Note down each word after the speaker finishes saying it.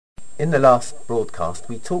In the last broadcast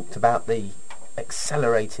we talked about the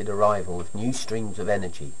accelerated arrival of new streams of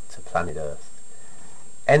energy to planet Earth.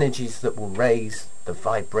 Energies that will raise the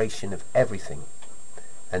vibration of everything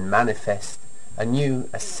and manifest a new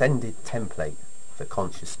ascended template for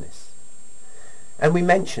consciousness. And we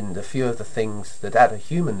mentioned a few of the things that at a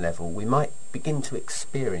human level we might begin to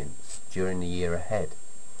experience during the year ahead.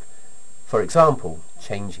 For example,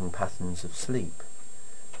 changing patterns of sleep,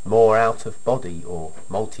 more out-of-body or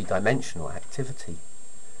multi-dimensional activity,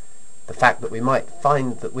 the fact that we might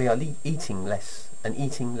find that we are eating less and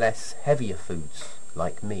eating less heavier foods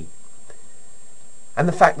like meat, and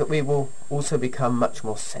the fact that we will also become much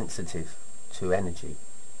more sensitive to energy.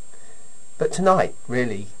 But tonight,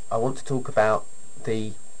 really, I want to talk about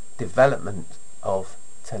the development of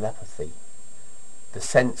telepathy, the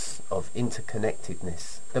sense of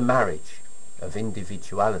interconnectedness, the marriage of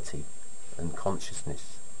individuality and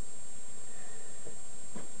consciousness.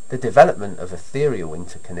 The development of ethereal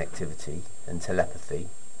interconnectivity and telepathy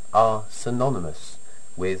are synonymous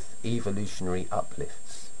with evolutionary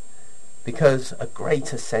uplifts, because a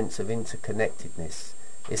greater sense of interconnectedness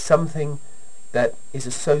is something that is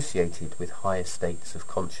associated with higher states of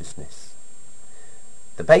consciousness.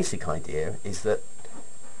 The basic idea is that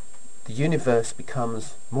the universe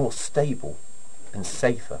becomes more stable and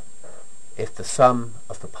safer if the sum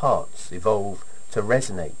of the parts evolve to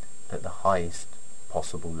resonate at the highest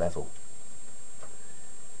possible level.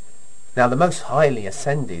 Now, the most highly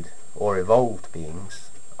ascended or evolved beings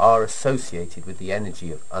are associated with the energy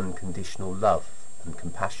of unconditional love and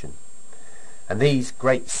compassion. And these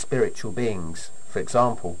great spiritual beings, for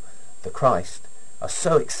example, the Christ, are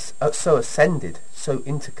so ascended, so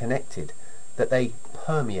interconnected, that they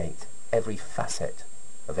permeate every facet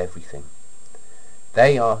of everything.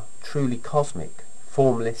 They are truly cosmic,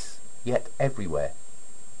 formless, yet everywhere.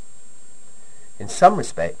 In some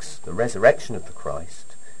respects, the resurrection of the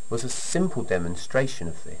Christ was a simple demonstration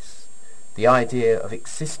of this, the idea of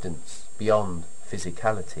existence beyond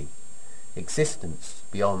physicality, existence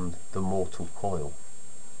beyond the mortal coil.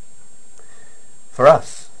 For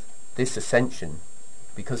us, this ascension,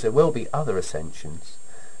 because there will be other ascensions,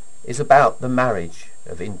 is about the marriage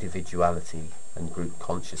of individuality and group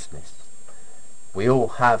consciousness. We all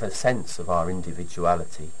have a sense of our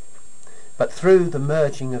individuality, but through the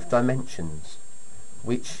merging of dimensions,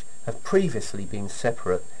 which have previously been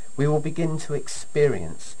separate, we will begin to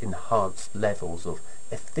experience enhanced levels of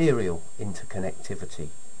ethereal interconnectivity,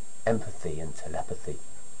 empathy and telepathy.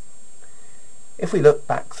 If we look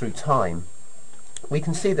back through time, we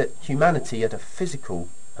can see that humanity at a physical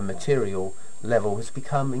and material level has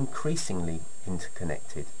become increasingly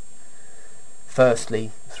interconnected. Firstly,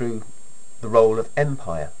 through the role of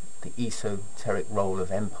empire. The esoteric role of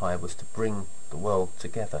empire was to bring the world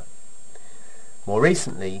together. More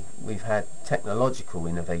recently, we've had technological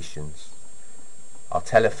innovations. Our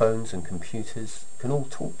telephones and computers can all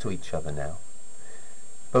talk to each other now.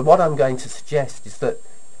 But what I'm going to suggest is that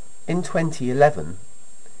in 2011,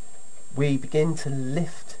 we begin to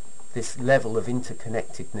lift this level of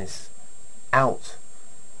interconnectedness out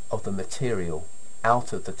of the material,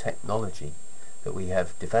 out of the technology that we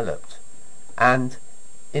have developed, and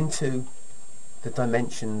into the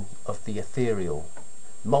dimension of the ethereal,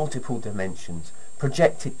 multiple dimensions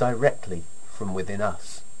projected directly from within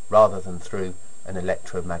us rather than through an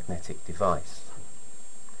electromagnetic device.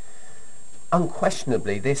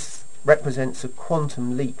 Unquestionably, this represents a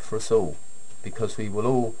quantum leap for us all, because we will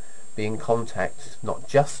all be in contact not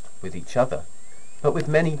just with each other, but with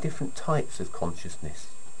many different types of consciousness,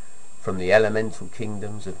 from the elemental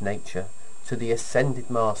kingdoms of nature to the ascended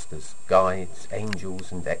masters, guides,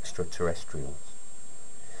 angels and extraterrestrials.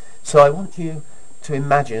 So I want you to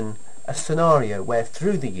imagine a scenario where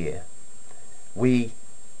through the year we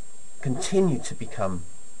continue to become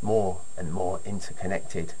more and more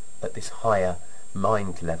interconnected at this higher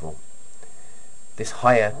mind level, this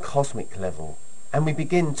higher cosmic level, and we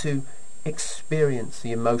begin to experience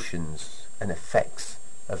the emotions and effects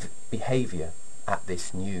of behavior at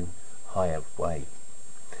this new higher way.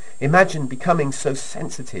 Imagine becoming so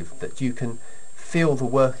sensitive that you can feel the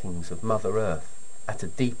workings of Mother Earth at a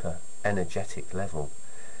deeper energetic level,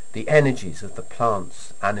 the energies of the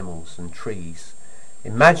plants, animals and trees.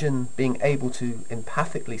 Imagine being able to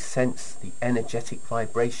empathically sense the energetic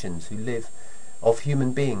vibrations of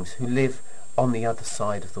human beings who live on the other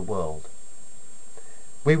side of the world.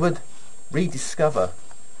 We would rediscover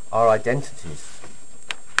our identities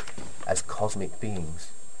as cosmic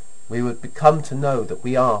beings. We would come to know that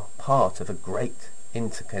we are part of a great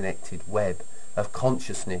interconnected web of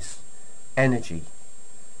consciousness, energy,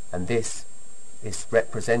 and this is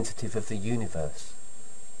representative of the universe.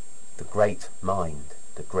 the great mind,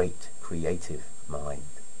 the great creative mind.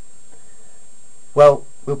 Well,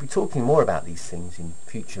 we'll be talking more about these things in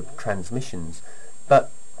future transmissions, but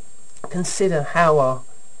consider how our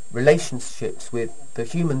relationships with the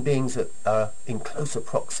human beings that are in closer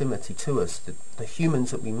proximity to us, the humans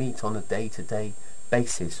that we meet on a day-to-day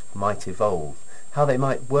basis, might evolve, how they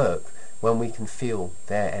might work when we can feel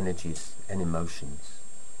their energies and emotions.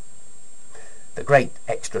 The great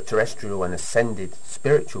extraterrestrial and ascended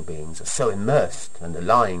spiritual beings are so immersed and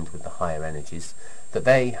aligned with the higher energies that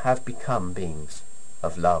they have become beings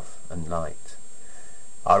of love and light.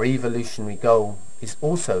 Our evolutionary goal is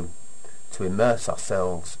also to immerse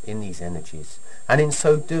ourselves in these energies, and in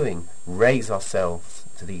so doing raise ourselves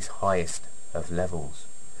to these highest of levels.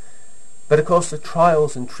 But of course the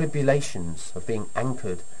trials and tribulations of being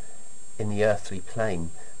anchored in the earthly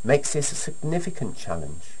plane makes this a significant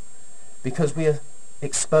challenge, because we are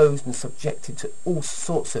exposed and subjected to all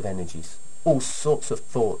sorts of energies, all sorts of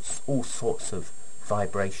thoughts, all sorts of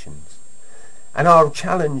vibrations. And our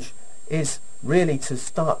challenge is really to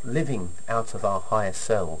start living out of our higher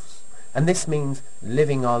selves. And this means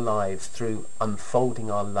living our lives through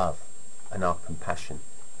unfolding our love and our compassion.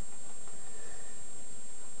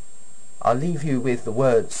 I'll leave you with the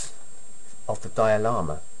words of the Dalai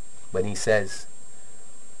Lama when he says,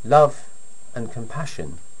 "Love and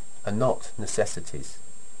compassion are not necessities,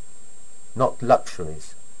 not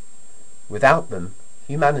luxuries. Without them,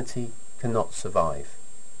 humanity cannot survive.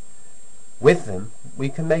 With them, we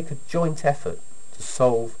can make a joint effort to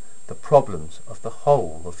solve the problems of the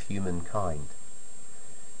whole of humankind.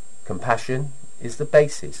 Compassion is the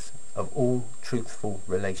basis of all truthful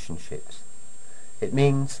relationships. It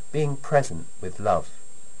means being present with love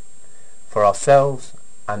for ourselves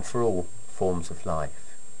and for all forms of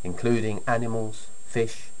life, including animals,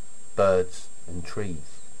 fish, birds and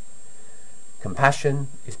trees. Compassion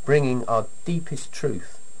is bringing our deepest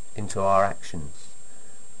truth into our actions,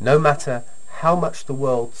 no matter how much the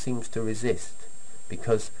world seems to resist,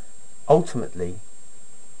 because ultimately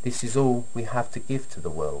this is all we have to give to the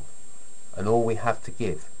world and all we have to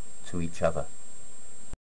give to each other."